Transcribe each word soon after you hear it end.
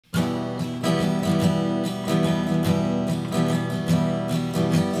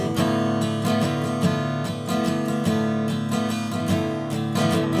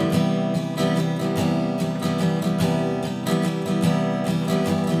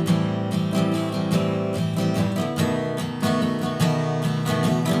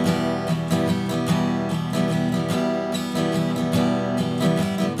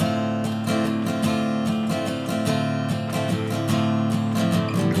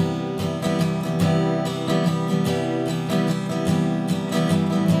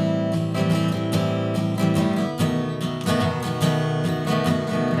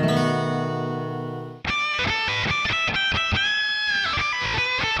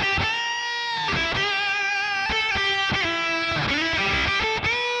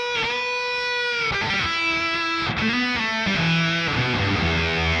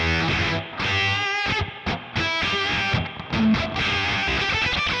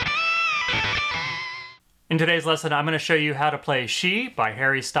In today's lesson, I'm going to show you how to play She by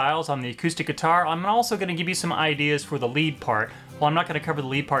Harry Styles on the acoustic guitar. I'm also going to give you some ideas for the lead part. While I'm not going to cover the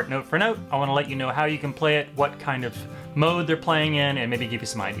lead part note for note, I want to let you know how you can play it, what kind of mode they're playing in, and maybe give you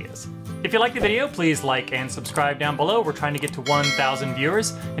some ideas. If you like the video, please like and subscribe down below. We're trying to get to 1,000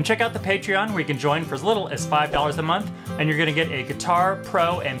 viewers. And check out the Patreon where you can join for as little as $5 a month, and you're going to get a Guitar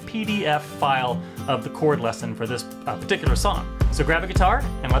Pro and PDF file of the chord lesson for this particular song. So grab a guitar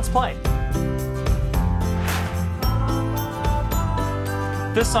and let's play.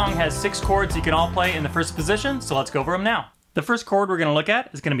 This song has 6 chords you can all play in the first position, so let's go over them now. The first chord we're going to look at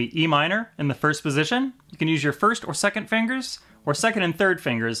is going to be E minor in the first position. You can use your first or second fingers, or second and third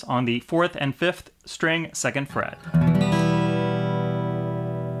fingers on the 4th and 5th string, 2nd fret.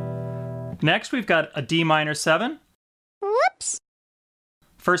 Next we've got a D minor 7. Whoops!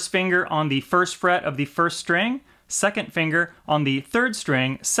 First finger on the 1st fret of the 1st string, second finger on the 3rd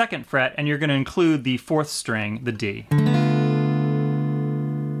string, 2nd fret, and you're going to include the 4th string, the D.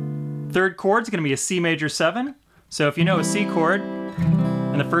 Third chord is going to be a C major 7. So if you know a C chord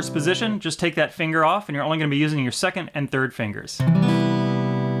in the first position, just take that finger off and you're only going to be using your 2nd and 3rd fingers.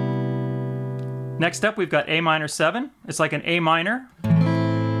 Next up we've got A minor 7. It's like an A minor,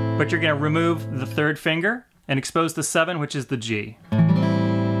 but you're going to remove the 3rd finger and expose the 7, which is the G.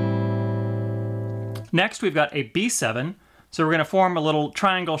 Next we've got a B7. So we're going to form a little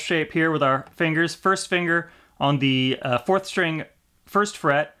triangle shape here with our fingers. First finger on the 4th string, 1st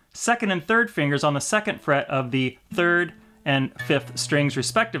fret, 2nd and 3rd fingers on the 2nd fret of the 3rd and 5th strings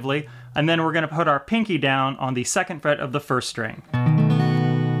respectively, and then we're going to put our pinky down on the 2nd fret of the 1st string.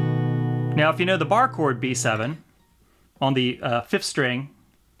 Now if you know the bar chord B7 on the 5th string,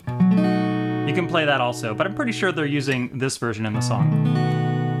 you can play that also, but I'm pretty sure they're using this version in the song.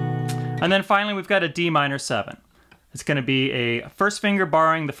 And then finally we've got a D minor 7. It's going to be a first finger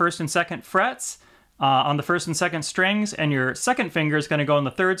barring the 1st and 2nd frets, on the 1st and 2nd strings, and your 2nd finger is going to go on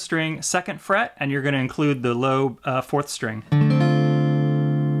the 3rd string, 2nd fret, and you're going to include the low 4th string.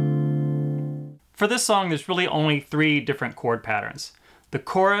 For this song, there's really only 3 different chord patterns. The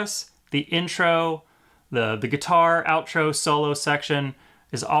chorus, the intro, the guitar, outro, solo section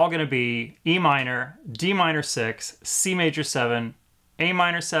is all going to be E minor, D minor 6, C major 7, A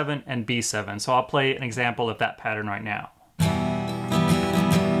minor 7, and B7. So I'll play an example of that pattern right now.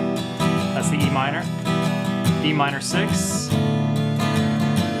 That's the E minor, D minor 6,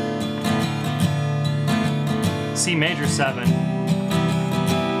 C major 7,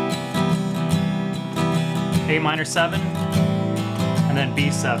 A minor 7, and then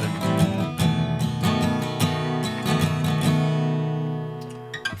B7.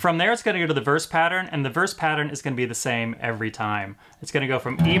 From there it's going to go to the verse pattern, and the verse pattern is going to be the same every time. It's going to go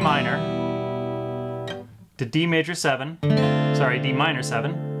from E minor to D major 7, sorry, D minor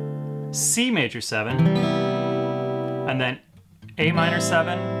 7, C major 7, and then A minor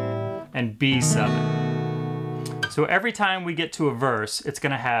 7, and B7. So every time we get to a verse, it's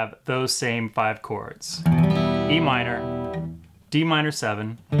going to have those same 5 chords. E minor, D minor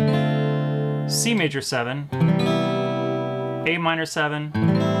 7, C major 7, A minor 7,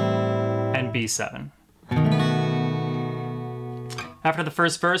 and B7. After the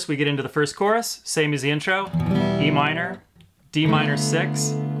first verse, we get into the first chorus, same as the intro. E minor, D minor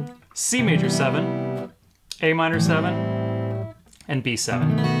 6, C major 7, A minor 7, and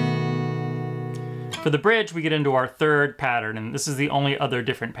B7. For the bridge, we get into our 3rd pattern, and this is the only other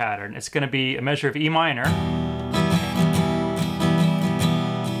different pattern. It's going to be a measure of E minor,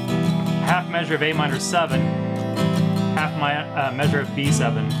 half measure of A minor 7, half measure of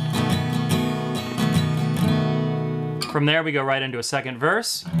B7. From there, we go right into a 2nd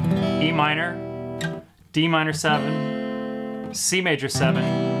verse, E minor, D minor 7, C major 7,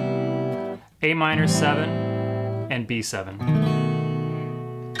 A minor 7, and B7.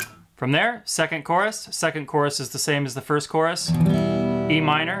 From there, 2nd chorus. 2nd chorus is the same as the 1st chorus. E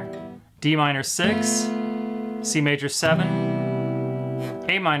minor, D minor 6, C major 7,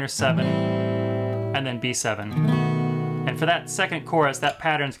 A minor 7, and then B7. And for that 2nd chorus, that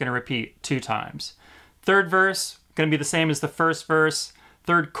pattern is going to repeat 2 times. 3rd verse, going to be the same as the 1st verse.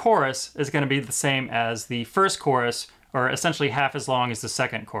 3rd chorus is going to be the same as the 1st chorus, or essentially half as long as the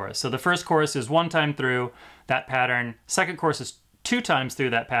 2nd chorus. So the 1st chorus is 1 time through that pattern, 2nd chorus is 2 times through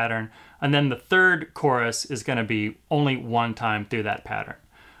that pattern, and then the 3rd chorus is going to be only 1 time through that pattern.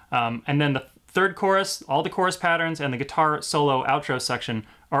 And then the 3rd chorus, all the chorus patterns, and the guitar solo outro section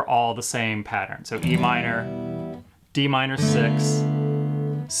are all the same pattern. So E minor, D minor 6,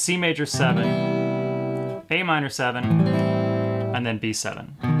 C major 7, A minor 7, and then B7.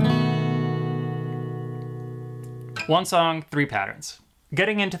 One song, 3 patterns.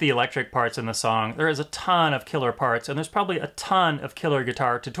 Getting into the electric parts in the song, there is a ton of killer parts, and there's probably a ton of killer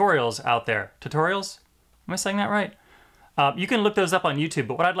guitar tutorials out there. Tutorials? Am I saying that right? You can look those up on YouTube,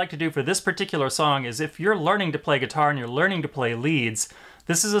 but what I'd like to do for this particular song is if you're learning to play guitar and you're learning to play leads,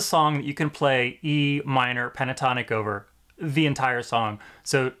 this is a song that you can play E minor pentatonic over the entire song.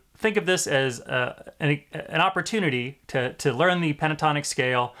 So think of this as an opportunity to learn the pentatonic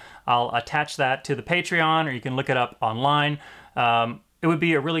scale. I'll attach that to the Patreon, or you can look it up online. It would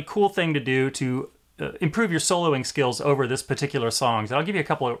be a really cool thing to do to improve your soloing skills over this particular song. So I'll give you a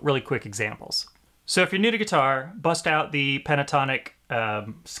couple of really quick examples. So if you're new to guitar, bust out the pentatonic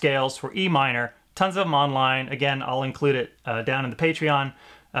scales for E minor. Tons of them online. Again, I'll include it down in the Patreon.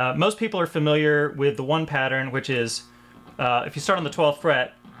 Most people are familiar with the one pattern, which is if you start on the 12th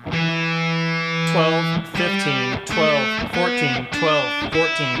fret, 12, 15, 12, 14, 12,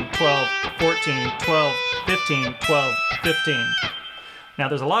 14, 12, 14, 12, 15, 12, 15. Now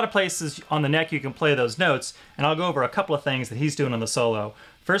there's a lot of places on the neck you can play those notes, and I'll go over a couple of things that he's doing on the solo.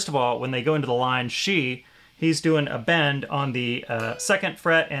 First of all, when they go into the line she, he's doing a bend on the 2nd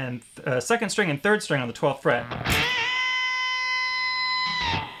fret and 2nd string and 3rd string on the 12th fret.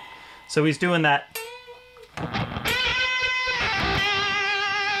 So he's doing that,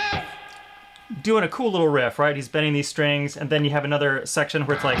 doing a cool little riff, right? He's bending these strings, and then you have another section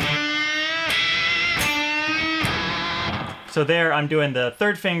where it's like, so there I'm doing the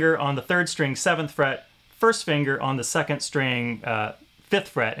 3rd finger on the 3rd string 7th fret, 1st finger on the 2nd string 5th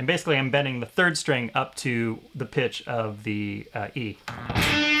fret, and basically I'm bending the 3rd string up to the pitch of the E.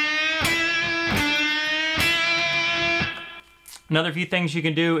 Another few things you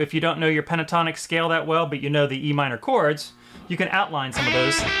can do if you don't know your pentatonic scale that well, but you know the E minor chords, you can outline some of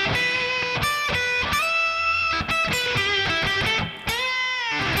those.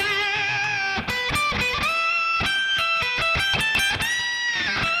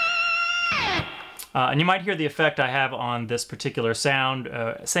 And you might hear the effect I have on this particular sound.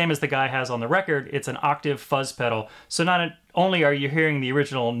 Same as the guy has on the record, it's an octave fuzz pedal. So not only are you hearing the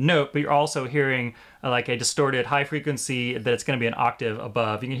original note, but you're also hearing like a distorted high frequency that it's going to be an octave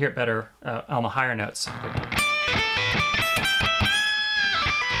above. You can hear it better on the higher notes.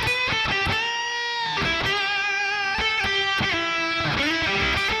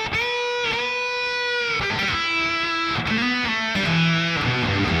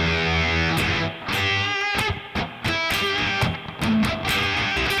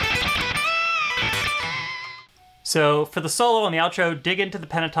 So for the solo and the outro, dig into the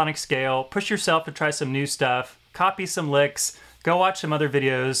pentatonic scale, push yourself to try some new stuff, copy some licks, go watch some other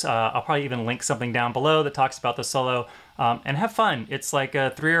videos. I'll probably even link something down below that talks about the solo, and have fun. It's like a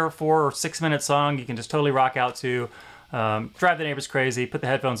 3 or 4 or 6 minute song you can just totally rock out to, drive the neighbors crazy, put the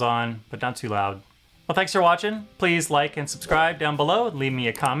headphones on, but not too loud. Well, thanks for watching. Please like and subscribe down below and leave me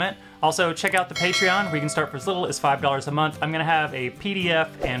a comment. Also, check out the Patreon where you can start for as little as $5 a month. I'm gonna have a PDF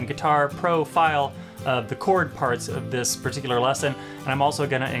and Guitar Pro file of the chord parts of this particular lesson, and I'm also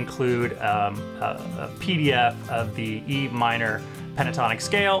going to include a PDF of the E minor pentatonic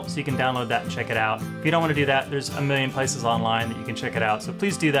scale, so you can download that and check it out. If you don't want to do that, there's a million places online that you can check it out, so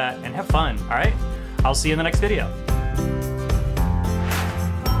please do that and have fun, all right? I'll see you in the next video.